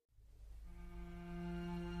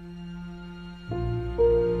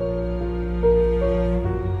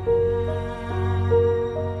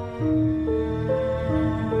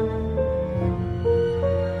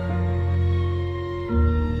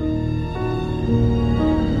Welcome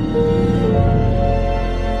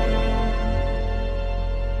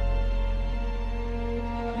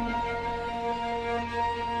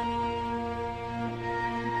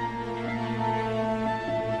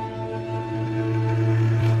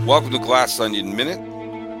to Glass Onion Minute,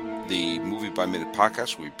 the movie by minute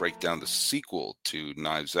podcast where we break down the sequel to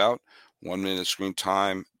Knives Out, 1 minute of screen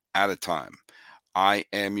time at a time. I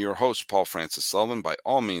am your host, Paul Francis Sullivan. By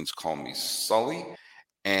all means, call me Sully.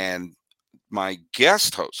 And my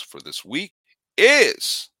guest host for this week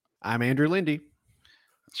is... I'm Andrew Lindy.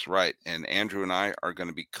 That's right. And Andrew and I are going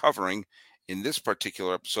to be covering, in this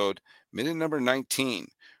particular episode, minute number 19,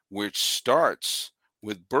 which starts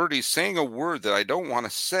with Birdie saying a word that I don't want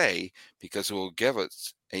to say because it will give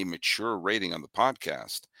us a mature rating on the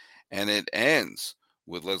podcast. And it ends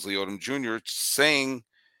with Leslie Odom Jr. saying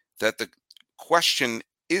that the question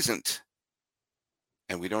isn't,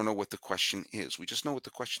 and we don't know what the question is. We just know what the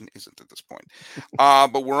question isn't at this point.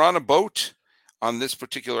 But we're on a boat on this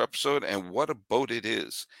particular episode, and what a boat it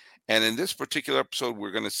is. And in this particular episode,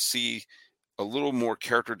 we're going to see a little more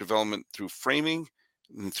character development through framing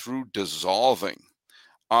and through dissolving.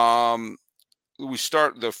 We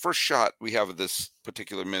start, the first shot we have of this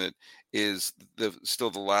particular minute is the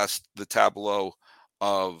tableau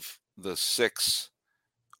of the six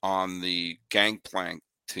on the gangplank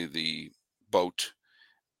to the boat.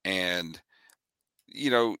 And,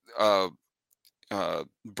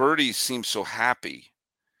 Birdie seems so happy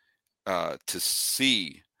to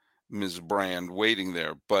see Ms. Brand waiting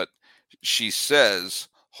there, but she says,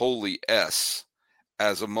 "Holy S,"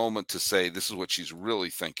 as a moment to say this is what she's really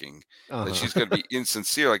thinking, that she's going to be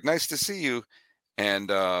insincere, like, nice to see you. And,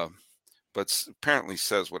 but apparently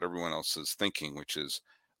says what everyone else is thinking, which is,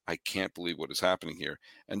 I can't believe what is happening here.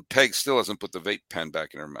 And Peg still hasn't put the vape pen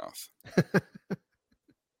back in her mouth.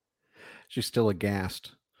 She's still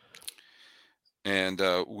aghast. And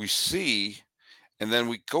we see, and then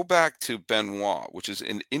we go back to Benoit, which is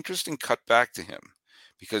an interesting cut back to him,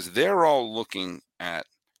 because they're all looking at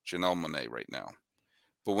Janelle Monáe right now.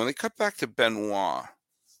 But when they cut back to Benoit,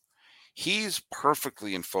 he's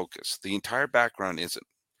perfectly in focus. The entire background isn't.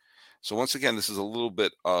 So once again, this is a little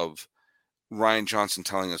bit of Rian Johnson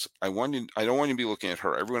telling us, I don't want you to be looking at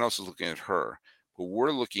her. Everyone else is looking at her, but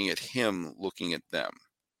we're looking at him looking at them.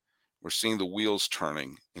 We're seeing the wheels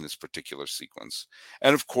turning in this particular sequence.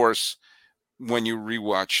 And of course, when you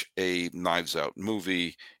rewatch a Knives Out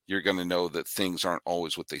movie, you're going to know that things aren't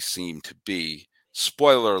always what they seem to be.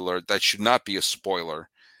 Spoiler alert, that should not be a spoiler,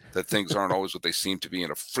 that things aren't always what they seem to be in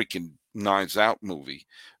a freaking Knives Out movie.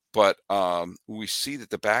 But we see that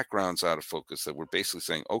the background's out of focus, that we're basically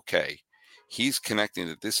saying, okay, he's connecting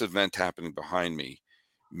that this event happening behind me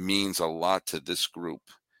means a lot to this group.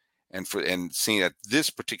 And seeing at this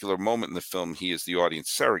particular moment in the film, he is the audience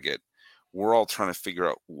surrogate. We're all trying to figure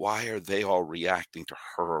out, why are they all reacting to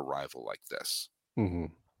her arrival like this? Mm-hmm.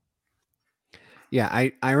 Yeah,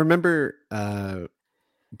 I remember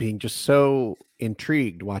being just so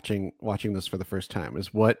intrigued watching this for the first time.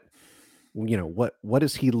 Is what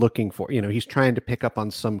is he looking for? He's trying to pick up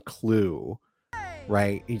on some clue,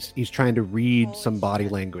 right? He's trying to read some body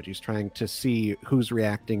language. He's trying to see who's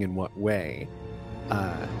reacting in what way.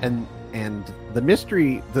 And the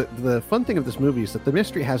mystery, the fun thing of this movie is that the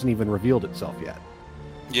mystery hasn't even revealed itself yet.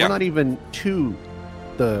 Yeah. We're not even to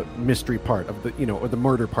the mystery part of or the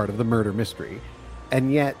murder part of the murder mystery.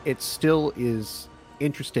 And yet it still is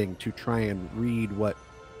interesting to try and read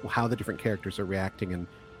how the different characters are reacting, and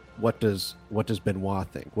what does Benoit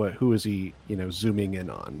think? Who is he, zooming in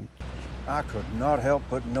on? I could not help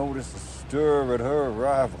but notice a stir at her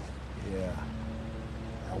arrival. Yeah,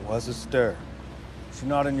 there was a stir. She's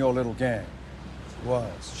not in your little gang.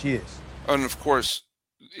 She is. And of course,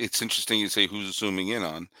 it's interesting you say who's zooming in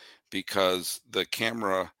on, because the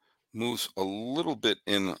camera moves a little bit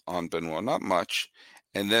in on Benoit, not much,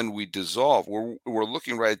 and then we dissolve. We're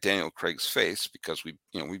looking right at Daniel Craig's face because we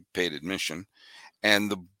paid admission, and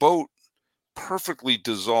the boat perfectly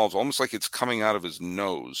dissolves, almost like it's coming out of his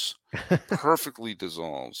nose. Perfectly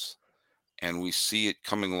dissolves, and we see it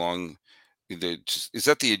coming along. Is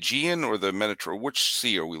that the Aegean or the Mediterranean? Which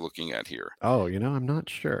sea are we looking at here? Oh, I'm not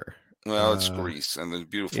sure. Well, it's Greece, and the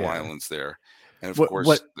beautiful islands there. And of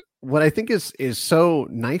course, what I think is so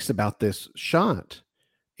nice about this shot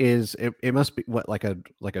is it must be like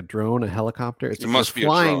a drone, a helicopter. It must be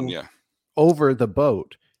flying a drone, yeah, over the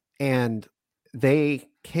boat, and they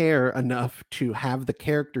care enough to have the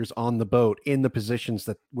characters on the boat in the positions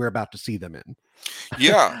that we're about to see them in.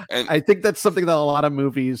 Yeah. And I think that's something that a lot of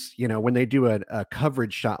movies, when they do a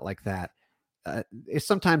coverage shot like that,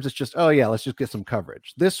 sometimes it's just, oh yeah, let's just get some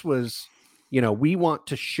coverage. This was we want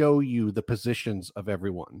to show you the positions of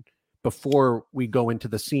everyone before we go into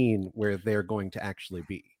the scene where they're going to actually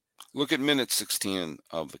be. Look at minute 16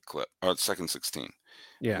 of the clip, or second 16,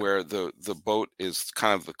 where the boat is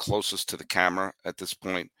kind of the closest to the camera at this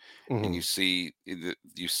point, and you see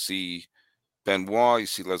Benoit, you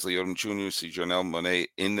see Leslie Odom Jr., you see Janelle Monáe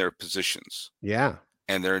in their positions. Yeah.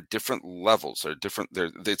 And they're at different levels.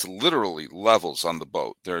 It's literally levels on the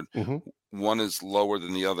boat. One is lower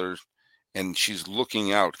than the other, and she's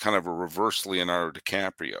looking out, kind of a reverse Leonardo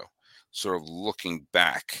DiCaprio, sort of looking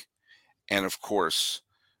back. And of course,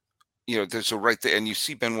 there's a right there, and you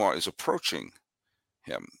see Benoit is approaching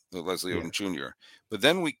him, the Leslie Odom Jr. But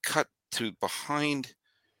then we cut to behind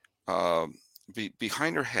her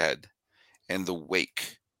head and the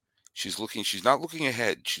wake. She's not looking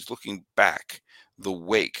ahead. She's looking back. The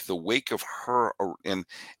wake of her, and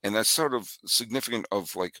that's sort of significant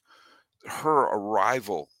of like her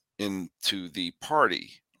arrival into the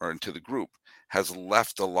party or into the group has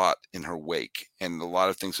left a lot in her wake, and a lot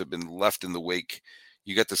of things have been left in the wake.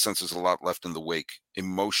 You get the sense there's a lot left in the wake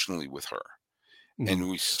emotionally with her, and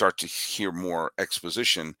we start to hear more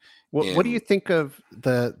exposition. What do you think of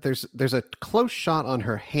there's a close shot on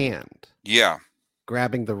her hand? Yeah.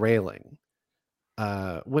 Grabbing the railing.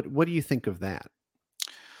 What do you think of that?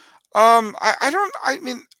 I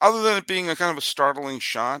mean, other than it being a kind of a startling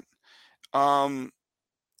shot, I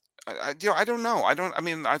don't know.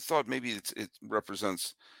 I thought maybe it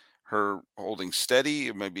represents her holding steady,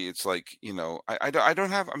 or maybe it's like, I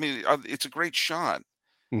don't have, it's a great shot.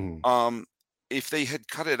 If they had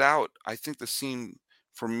cut it out, I think the scene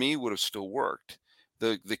for me would have still worked.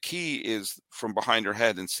 The key is from behind her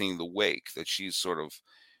head and seeing the wake, that she's sort of,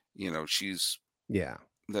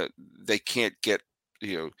 that they can't get,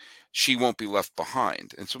 she won't be left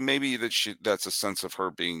behind. And so maybe that's a sense of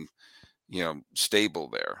her being, stable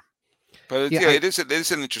there. But it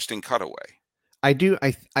is an interesting cutaway. I do.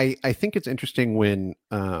 I think it's interesting when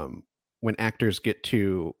actors get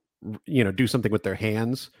to, do something with their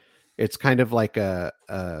hands. It's kind of like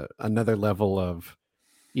another level of,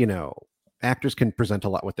 actors can present a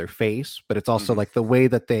lot with their face, but it's also like the way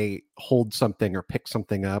that they hold something or pick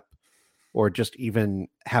something up, or just even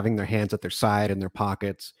having their hands at their side in their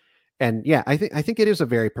pockets. And I think it is a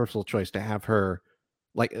very personal choice to have her,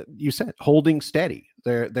 like you said, holding steady.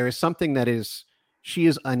 There is something that she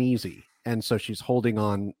is uneasy, and so she's holding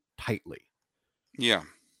on tightly. Yeah,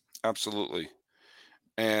 absolutely.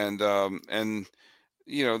 And her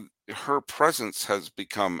presence has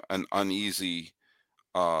become an uneasy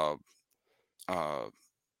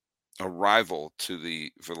arrival to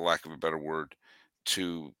for the lack of a better word,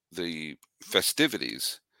 to the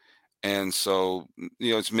festivities. And so,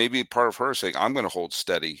 it's maybe part of her saying, I'm going to hold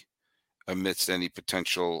steady amidst any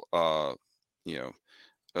potential,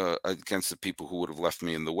 against the people who would have left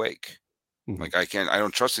me in the wake. Like, I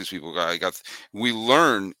don't trust these people. We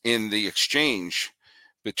learn in the exchange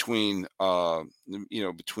between Benoit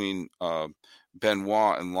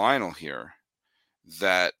and Lionel here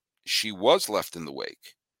that she was left in the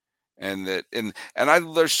wake, and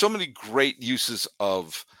there's so many great uses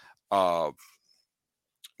of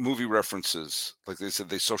movie references. Like they said,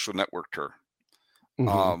 they social networked her,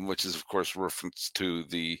 which is of course reference to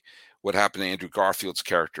what happened to Andrew Garfield's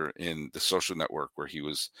character in The Social Network, where he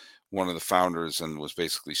was one of the founders and was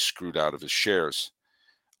basically screwed out of his shares.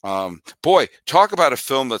 Boy, talk about a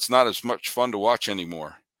film that's not as much fun to watch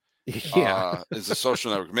anymore. Is The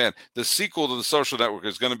Social Network. Man, the sequel to The Social Network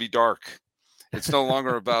is going to be dark. It's no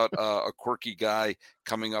longer about a quirky guy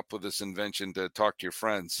coming up with this invention to talk to your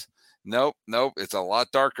friends. Nope. It's a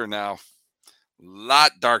lot darker now.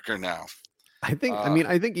 I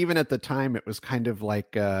think even at the time it was kind of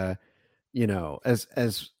like, as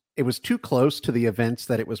it was too close to the events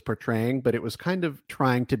that it was portraying, but it was kind of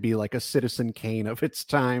trying to be like a Citizen Kane of its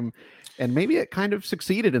time. And maybe it kind of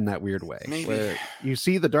succeeded in that weird way, where you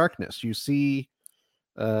see the darkness, you see,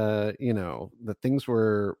 that things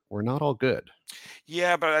were not all good.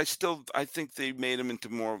 Yeah, but I think they made him into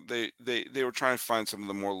more, they were trying to find some of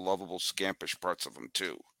the more lovable, scampish parts of him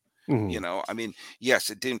too. Yes,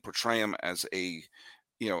 it didn't portray him as a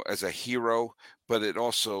hero, but it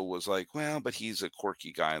also was like, well, but he's a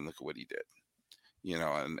quirky guy and look at what he did,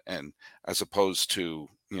 and as opposed to,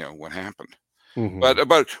 what happened.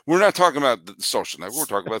 But we're not talking about The Social Network. We're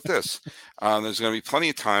talking about this. There's going to be plenty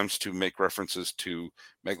of times to make references to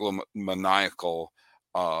megalomaniacal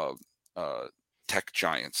tech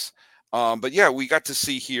giants. But yeah, we got to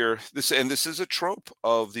see here this is a trope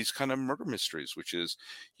of these kind of murder mysteries, which is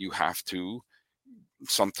you have to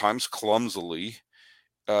sometimes clumsily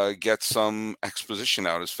get some exposition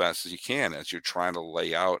out as fast as you can as you're trying to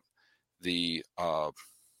lay out the all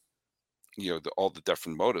the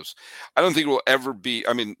different motives. I don't think it will ever be.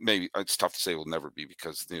 I mean, maybe it's tough to say it will never be,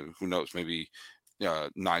 because who knows? Maybe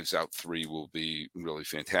Knives Out 3 will be really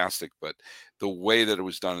fantastic. But the way that it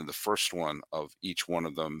was done in the first one, of each one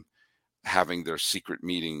of them having their secret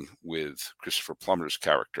meeting with Christopher Plummer's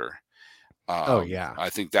character, Oh yeah. I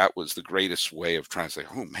think that was the greatest way of trying to say,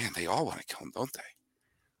 oh man, they all want to kill him, don't they?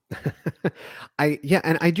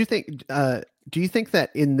 And I do think. Do you think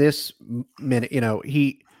that in this minute,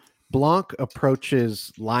 Blanc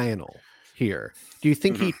approaches Lionel here? Do you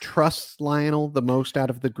think he trusts Lionel the most out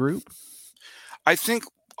of the group? I think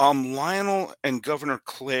Lionel and Governor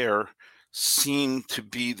Claire seem to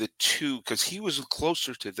be the two, because he was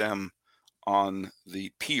closer to them on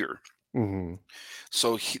the pier. Mm-hmm.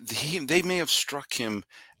 So they may have struck him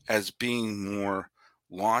as being more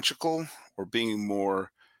logical, or being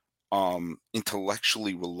more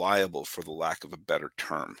intellectually reliable, for the lack of a better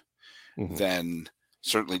term, than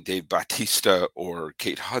certainly Dave Bautista or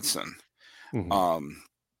Kate Hudson. And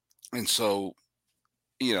so,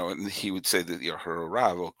 and he would say that her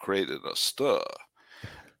arrival created a stir,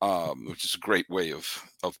 which is a great way of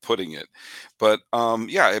putting it. But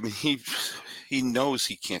yeah, I mean, he knows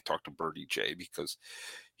he can't talk to Birdie J, because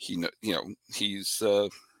he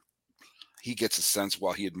gets a sense,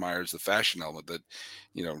 while he admires the fashion element, that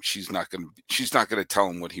she's not going to tell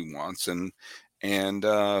him what he wants. And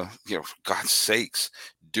for God's sakes,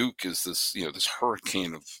 Duke is this this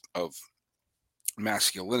hurricane of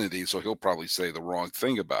masculinity, so he'll probably say the wrong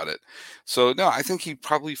thing about it. So no, I think he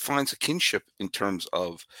probably finds a kinship in terms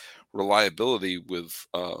of reliability with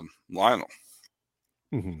Lionel.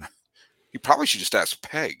 He probably should just ask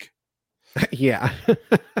Peg. Yeah.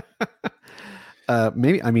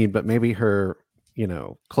 Maybe her,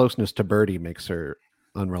 closeness to Birdie makes her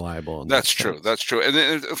unreliable. That's true. That's true. And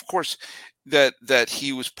then, of course, that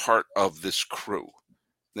he was part of this crew.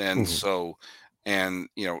 And so, and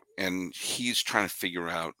he's trying to figure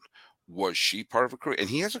out, was she part of a crew? And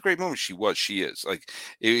he has a great moment. She is. Like,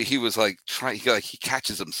 he was like he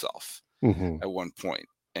catches himself at one point,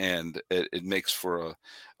 and it makes for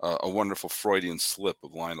a wonderful Freudian slip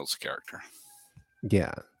of Lionel's character.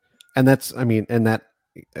 Yeah. And that's, Blanc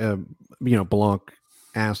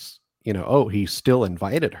asks, he still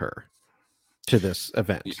invited her to this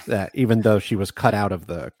event, that even though she was cut out of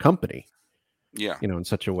the company, in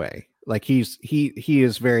such a way, like he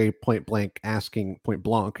is very point blank asking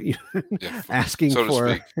so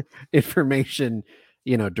for information,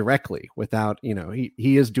 directly, without,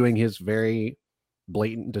 he is doing his very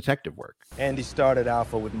blatant detective work. Andy started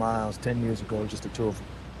Alpha with Miles 10 years ago, just the two of them.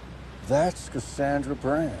 That's Cassandra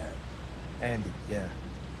Brand. Andy, yeah.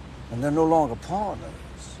 And they're no longer partners.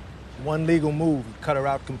 One legal move cut her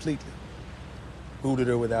out completely. Booted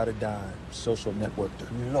her without a dime. Social networked her.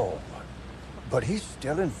 Lord. But he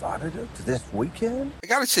still invited her to this weekend? I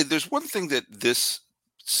gotta say, there's one thing that this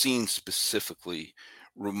scene specifically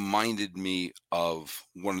reminded me of,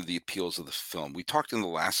 one of the appeals of the film. We talked in the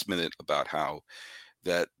last minute about how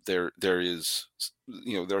that there is,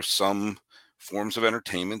 there are some forms of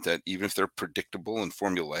entertainment that, even if they're predictable and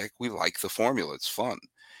formulaic, we like the formula. It's fun.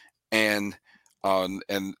 And I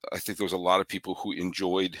think there was a lot of people who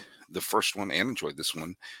enjoyed the first one and enjoyed this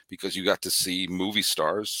one, because you got to see movie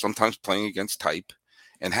stars sometimes playing against type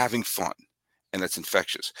and having fun, and that's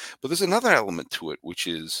infectious. But there's another element to it, which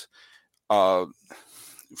is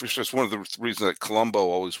just one of the reasons that Columbo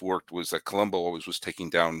always worked, was that Columbo always was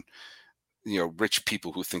taking down rich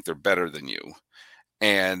people who think they're better than you.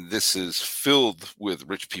 And this is filled with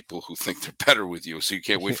rich people who think they're better with you. So you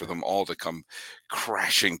can't wait for them all to come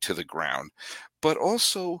crashing to the ground. But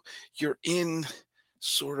also, you're in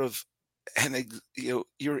sort of you're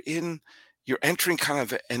entering kind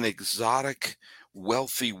of an exotic,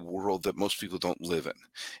 wealthy world that most people don't live in.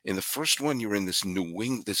 In the first one, you're in this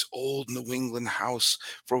old New England house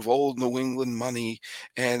full of old New England money,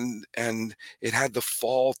 and it had the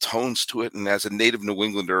fall tones to it. And as a native New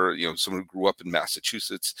Englander, someone who grew up in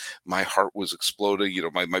Massachusetts, my heart was exploding.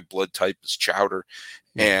 My blood type is chowder,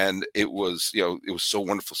 and it was so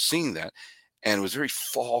wonderful seeing that. And it was very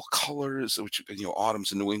fall colors, which,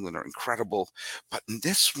 autumns in New England are incredible. But in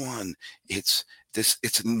this one, it's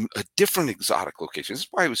a different exotic location. This is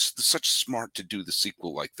why it was such smart to do the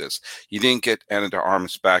sequel like this. You didn't get Ana de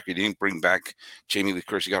Armas back. You didn't bring back Jamie Lee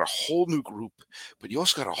Curtis. You got a whole new group, but you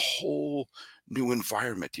also got a whole new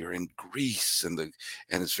environment. You're in Greece, and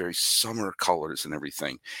it's very summer colors and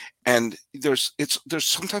everything. And there's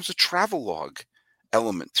sometimes a travel log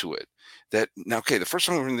element to it. That now, okay, the first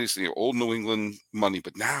time we were in this old New England money,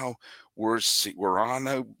 but now we're on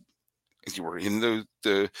You were in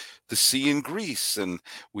the sea in Greece, and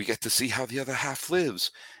we get to see how the other half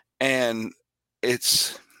lives, and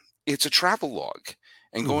it's it's a travel log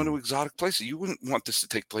and going Mhm. to exotic places. You wouldn't want this to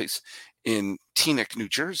take place in Teaneck, New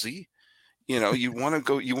Jersey. You want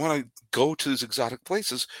to go to these exotic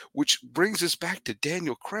places, which brings us back to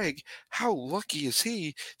Daniel Craig. How lucky is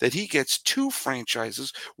he that he gets two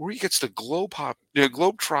franchises where he gets to globe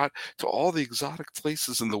trot to all the exotic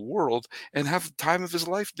places in the world and have the time of his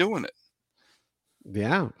life doing it.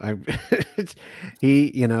 Yeah, I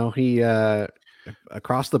he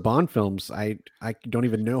across the Bond films, I don't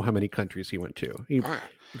even know how many countries he went to. He Oh, yeah.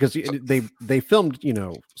 because So, they filmed,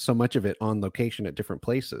 so much of it on location at different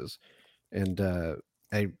places, and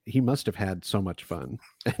he must have had so much fun.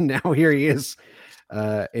 And now here he is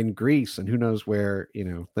in Greece, and who knows where,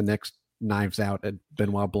 the next Knives Out at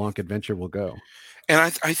Benoit Blanc adventure will go. and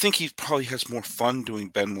I think he probably has more fun doing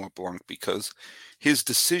Benoit Blanc because his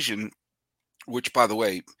decision, which by the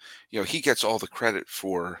way, he gets all the credit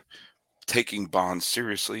for taking Bond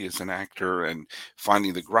seriously as an actor and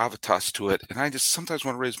finding the gravitas to it. And I just sometimes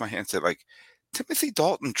want to raise my hand and say, like, Timothy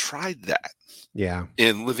Dalton tried that Yeah.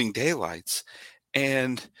 in Living Daylights,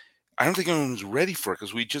 and I don't think anyone was ready for it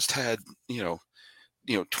because we just had, you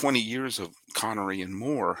know, 20 years of Connery and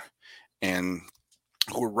Moore, and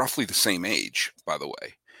who were roughly the same age, by the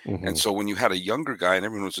way. And Hmm. so when you had a younger guy and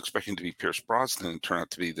everyone was expecting to be Pierce Brosnan, and it turned out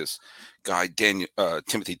to be this guy,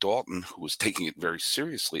 Timothy Dalton, who was taking it very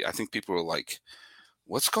seriously, I think people were like,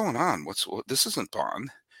 "What's going on? This isn't Bond."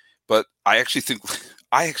 But I actually think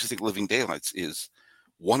Living Daylights is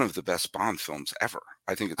one of the best Bond films ever.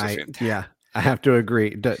 I think it's a fantastic. Yeah, I have to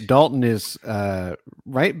agree. Dalton is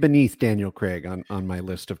right beneath Daniel Craig on my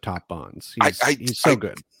list of top Bonds. I He's so I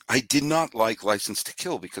good. I did not like License to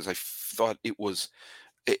Kill because I thought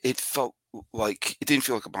it felt like it didn't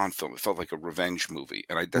feel like a Bond film. It felt like a revenge movie,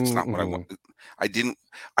 and that's not what I want. Mm-hmm. I didn't.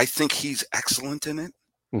 I think he's excellent in it.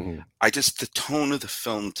 Hmm. I just the tone of the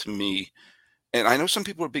film to me, and I know some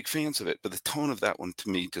people are big fans of it, but the tone of that one to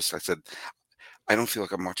me, just I said, I don't feel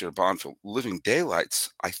like I'm watching a Bond film. Living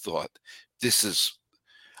Daylights, I thought this is.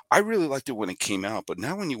 I really liked it when it came out, but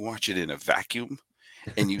now when you watch it in a vacuum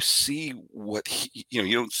and you see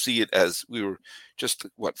you don't see it as we were just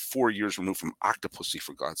what 4 years removed from Octopussy,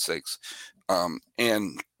 for God's sakes, and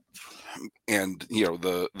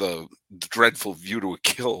the dreadful View to a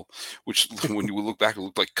Kill, which when you look back, it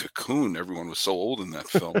looked like Cocoon. Everyone was so old in that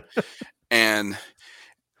film, and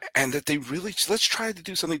that they really let's try to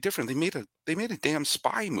do something different. They made a damn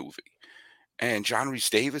spy movie, and John Rhys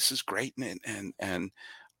Davis is great in it, and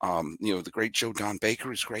the great Joe Don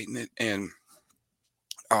Baker is great in it,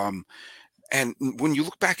 um, and when you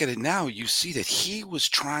look back at it now, you see that he was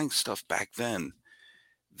trying stuff back then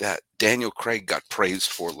that Daniel Craig got praised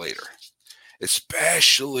for later.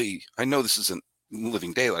 Especially, I know this isn't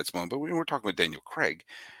Living Daylights moment, but we were talking about Daniel Craig,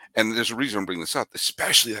 and there's a reason I'm bringing this up.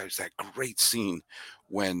 Especially, there's that great scene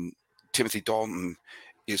when Timothy Dalton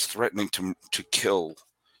is threatening to kill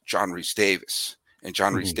John Rhys Davis, and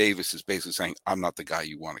John Rhys Hmm. Davis is basically saying, "I'm not the guy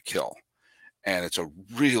you want to kill." And it's a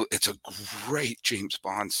great James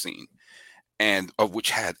Bond scene, and of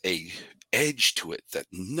which had a edge to it that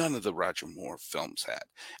none of the Roger Moore films had,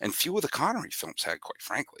 and few of the Connery films had, quite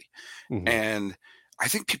frankly. Hmm. And I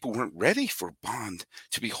think people weren't ready for Bond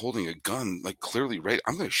to be holding a gun, like clearly ready.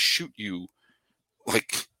 I'm going to shoot you,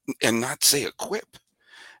 like, and not say a quip.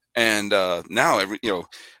 And now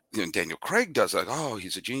Daniel Craig does like, oh,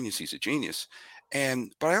 he's a genius, he's a genius.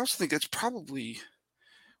 But I also think it's probably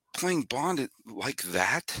playing Bond like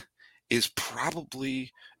that is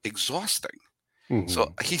probably exhausting. So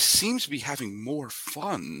Hmm. he seems to be having more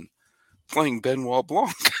fun playing Benoit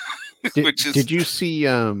Blanc, Did which is, Did you see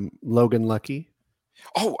Logan Lucky?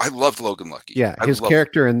 oh, I loved Logan Lucky. Yeah, I his love,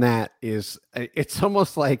 character in that it's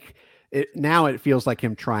almost like now it feels like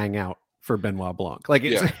him trying out for Benoit Blanc. Like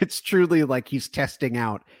it's yeah. it's truly like he's testing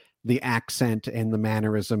out the accent and the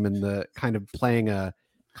mannerism and the kind of playing a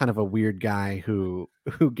kind of a weird guy who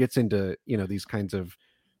gets into, these kinds of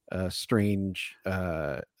strange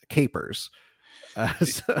capers.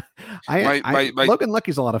 So My Logan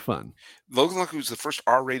Lucky's a lot of fun. Logan Lucky was the first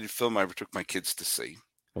R-rated film I ever took my kids to see.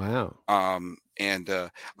 Wow. And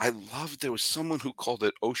I loved there was someone who called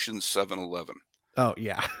it Ocean 711. Oh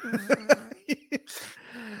yeah.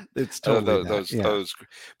 It's totally that. Yeah.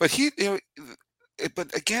 But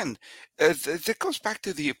but again, that goes back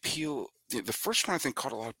to the appeal. The first one I think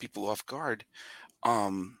caught a lot of people off guard.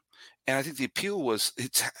 And I think the appeal was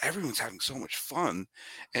everyone's having so much fun,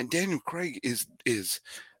 and Daniel Craig is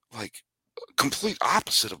like complete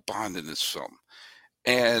opposite of Bond in this film.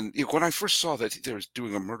 And when I first saw that they was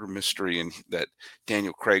doing a murder mystery and that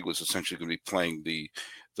Daniel Craig was essentially going to be playing the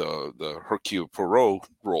Hercule Poirot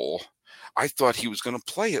role, I thought he was going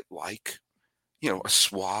to play it like, a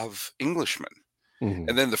suave Englishman. Mhm.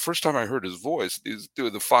 And then the first time I heard his voice, he's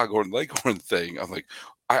doing the Foghorn Leghorn thing. I'm like,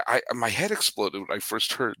 my head exploded when I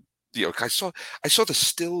first heard. 'Cause I saw the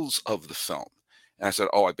stills of the film, and I said,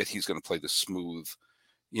 "Oh, I bet he's going to play the smooth,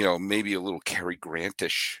 maybe a little Cary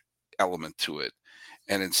Grantish element to it."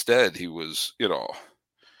 And instead, he was, he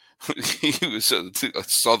was a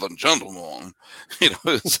Southern gentleman.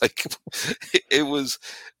 It's like it was,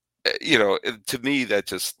 to me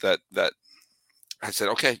that I said,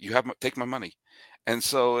 okay, take my money. And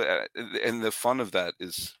so, and the fun of that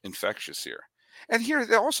is infectious here. And here,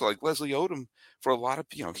 they're also like Leslie Odom, for a lot of,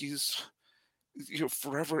 he's,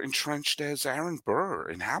 forever entrenched as Aaron Burr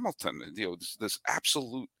in Hamilton. And, this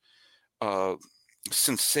absolute uh,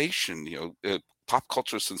 sensation, pop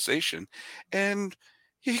culture sensation. And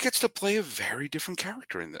he gets to play a very different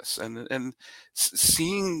character in this. And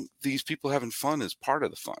seeing these people having fun is part of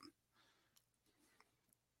the fun.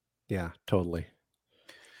 Yeah, totally.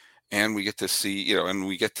 And we get to see,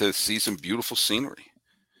 some beautiful scenery.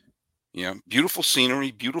 Beautiful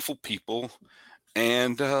scenery, beautiful people,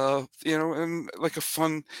 and and like a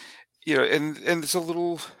fun, and it's a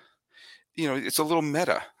little, it's a little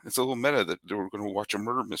meta. It's a little meta that we're going to watch a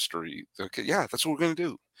murder mystery. Okay, yeah, that's what we're going to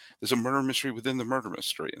do. There's a murder mystery within the murder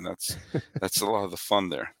mystery, and that's a lot of the fun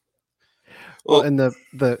there. Well, and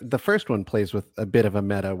the first one plays with a bit of a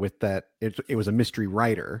meta with that it was a mystery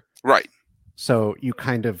writer. Right. So you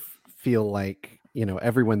kind of feel like,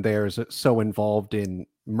 everyone there is so involved in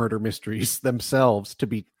murder mysteries themselves to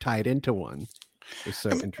be tied into one is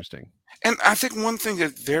so interesting. And I think one thing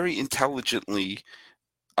that very intelligently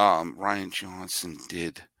Rian Johnson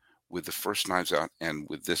did with the first Knives Out and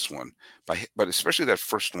with this one, but especially that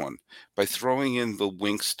first one, by throwing in the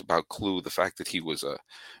winks about Clue, the fact that he was a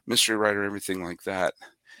mystery writer, everything like that,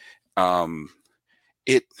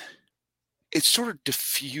 it sort of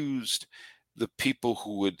diffused the people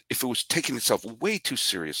who would, if it was taking itself way too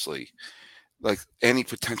seriously, like any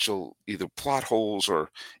potential either plot holes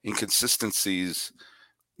or inconsistencies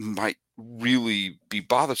might really be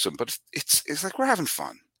bothersome. But it's like we're having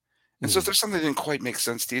fun. And so if there's something that didn't quite make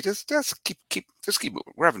sense to you, just keep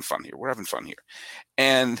moving. We're having fun here. We're having fun here.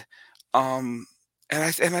 And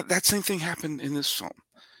that same thing happened in this film,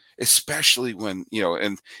 especially when,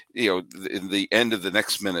 in the end of the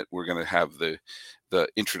next minute, we're going to have the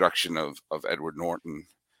introduction of Edward Norton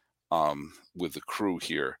with the crew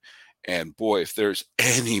here. And boy, if there's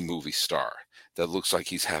any movie star that looks like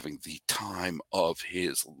he's having the time of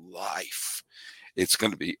his life, it's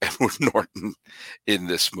going to be Edward Norton in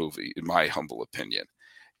this movie, in my humble opinion.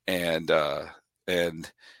 And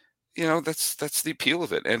that's the appeal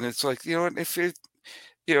of it. And it's like,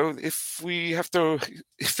 if we have to,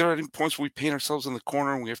 if there are any points where we paint ourselves in the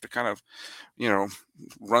corner and we have to kind of,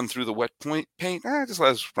 run through the wet paint, just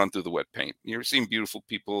let us run through the wet paint. You're seeing beautiful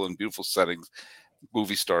people and beautiful settings,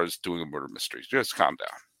 movie stars doing a murder mystery. Just calm down.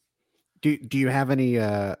 Do you have any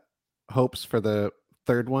hopes for the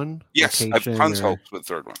third one? Yes, I have tons of hopes for the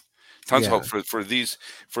third one. Tons of hope for these.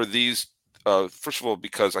 First of all,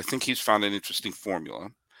 because I think he's found an interesting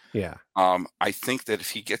formula. Yeah. I think that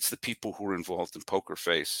if he gets the people who are involved in Poker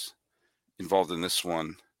Face involved in this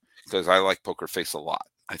one, because I like Poker Face a lot.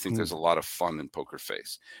 I think there's a lot of fun in Poker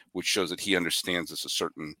Face, which shows that he understands it's a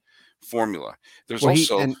certain formula. There's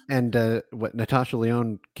also what Natasha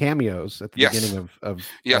Lyonne cameos at the beginning of with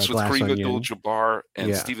Kareem Onion. Abdul-Jabbar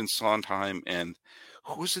and Stephen Sondheim, and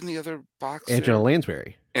who was in the other box? Angela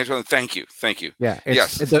Lansbury. Angela, thank you. Yeah,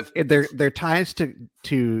 their ties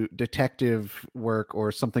to detective work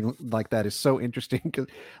or something like that is so interesting because,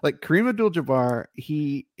 like, Kareem Abdul-Jabbar,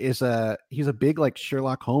 he's a big like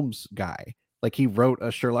Sherlock Holmes guy. Like, he wrote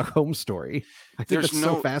a Sherlock Holmes story. I think that's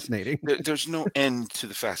so fascinating. There's no end to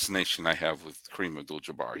the fascination I have with Kareem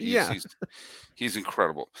Abdul-Jabbar. He's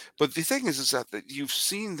incredible. But the thing is that you've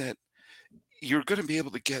seen that you're going to be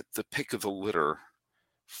able to get the pick of the litter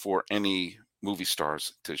for any movie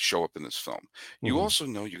stars to show up in this film. You also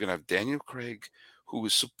know you're going to have Daniel Craig, who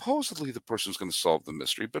is supposedly the person who's going to solve the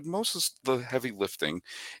mystery, but most of the heavy lifting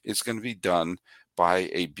is going to be done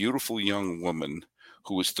by a beautiful young woman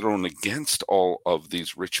who is thrown against all of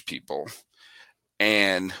these rich people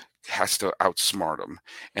and has to outsmart them.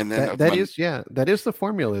 And then that is the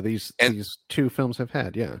formula these two films have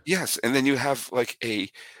had. Yeah. Yes. And then you have like a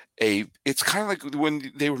it's kind of like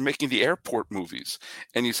when they were making the airport movies,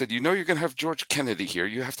 and you said, you're going to have George Kennedy here.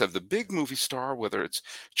 You have to have the big movie star, whether it's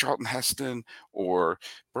Charlton Heston or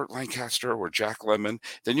Burt Lancaster or Jack Lemmon.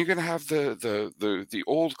 Then you're going to have the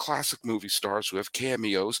old classic movie stars who have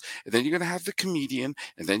cameos, and then you're going to have the comedian,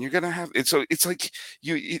 and then you're going to have. And so it's like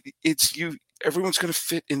everyone's going to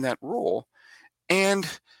fit in that role, and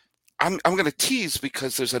I'm going to tease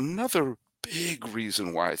because there's another big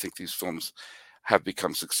reason why I think these films have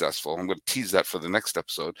become successful. I'm going to tease that for the next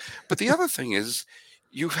episode. But the other thing is,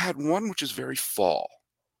 you've had one which is very fall,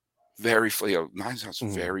 Knives Out's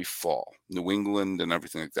very fall, New England and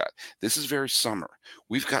everything like that. This is very summer.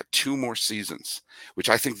 We've got 2 more seasons, which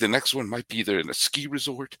I think the next one might be either in a ski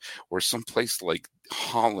resort or someplace like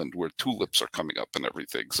Holland where tulips are coming up and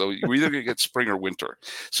everything. So we're either going to get spring or winter.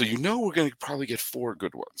 So we're going to probably get 4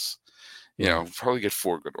 good ones. Probably get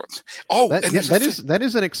 4 good ones. Oh, that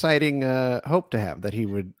is an exciting hope to have, that he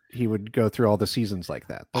would go through all the seasons like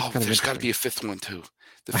that. That's there's got to be a 5th one too.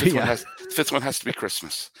 The 5th one has to be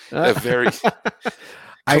Christmas. Come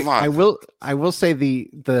on. I will say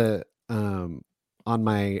the on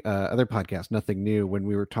my other podcast, Nothing New, when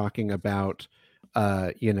we were talking about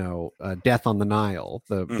Death on the Nile,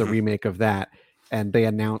 the remake of that. And they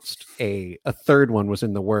announced a 3rd one was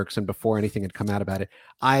in the works, and before anything had come out about it,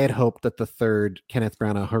 I had hoped that the 3rd Kenneth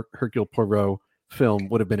Branagh Hercule Poirot film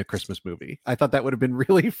would have been a Christmas movie. I thought that would have been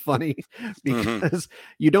really funny because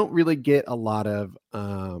you don't really get a lot of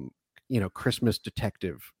Christmas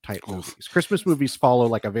detective type movies. Christmas movies follow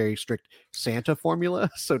like a very strict Santa formula,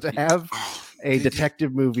 so to have a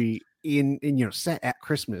detective movie in set at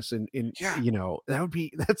Christmas and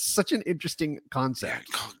that's such an interesting concept.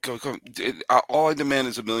 Go. All I demand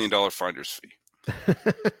is $1 million finder's fee.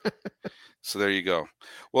 So there you go.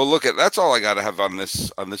 Well, look, that's all I got to have on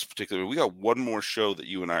this particular. We got one more show that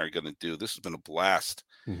you and I are going to do. This has been a blast.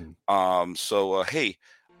 Hey,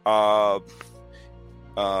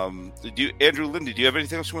 Andrew Lynn, did you have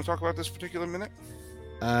anything else you want to talk about this particular minute?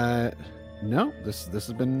 No, this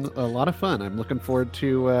has been a lot of fun. I'm looking forward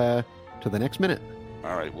to the next minute.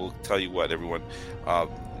 All right, we'll tell you what, everyone.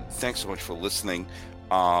 Thanks so much for listening.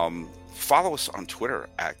 Follow us on Twitter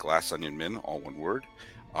at GlassOnionMin, all one word.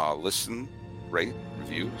 Listen, rate,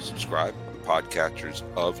 review, subscribe on podcatchers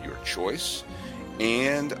of your choice.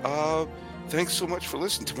 And thanks so much for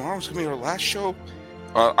listening. Tomorrow's going to be our last show.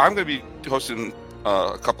 I'm going to be hosting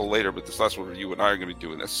a couple later, but this last one, you and I are going to be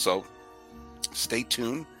doing this. So stay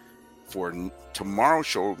tuned for tomorrow's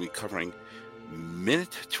show. We'll be covering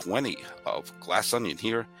minute 20 of Glass Onion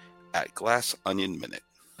here at Glass Onion Minute.